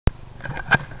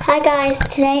Hi guys,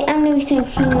 today I'm going to be showing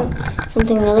you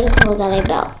something really cool that I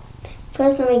built.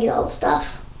 First, let me get all the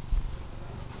stuff.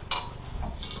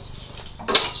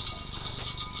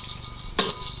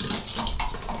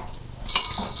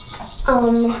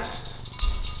 And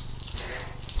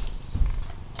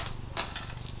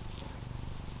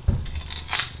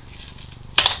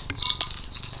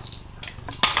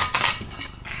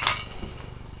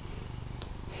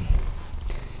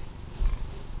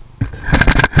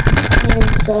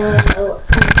so, I'll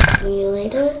see you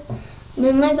later. I'm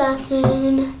in my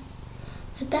bathroom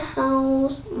at the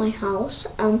house, my house.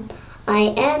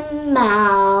 I am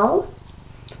Mal.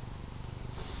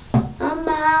 I'm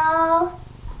Mal.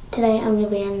 Today I'm going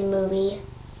to be in the movie.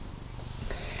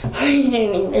 I'm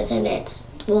doing this in it. Just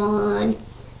one.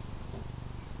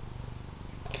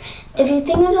 If you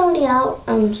think it's already out,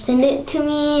 send it to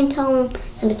me and tell them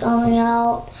that it's already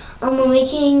out. We're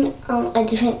making a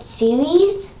different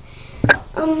series.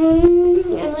 And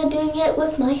we're doing it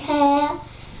with my hair.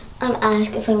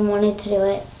 Asked if I wanted to do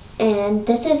it. And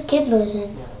this is kids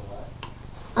version.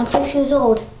 I'm 6 years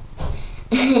old.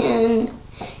 And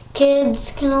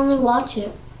kids can only watch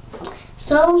it.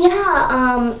 So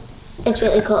yeah, it's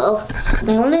really cool. What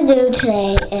I want to do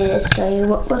today is show you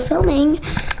what we're filming.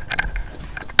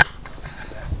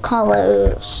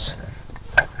 Colors.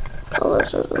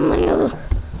 Colors is in there.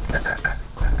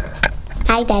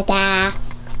 Hi, Dada.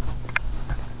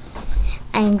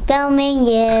 I'm filming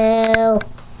you.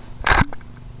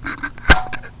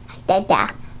 Hi,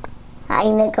 Dada. Hi,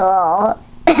 Nicole.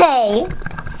 Hey.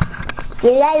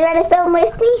 You guys want to film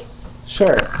with me?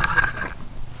 Sure.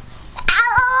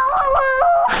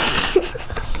 Ow!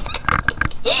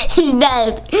 He's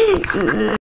dead.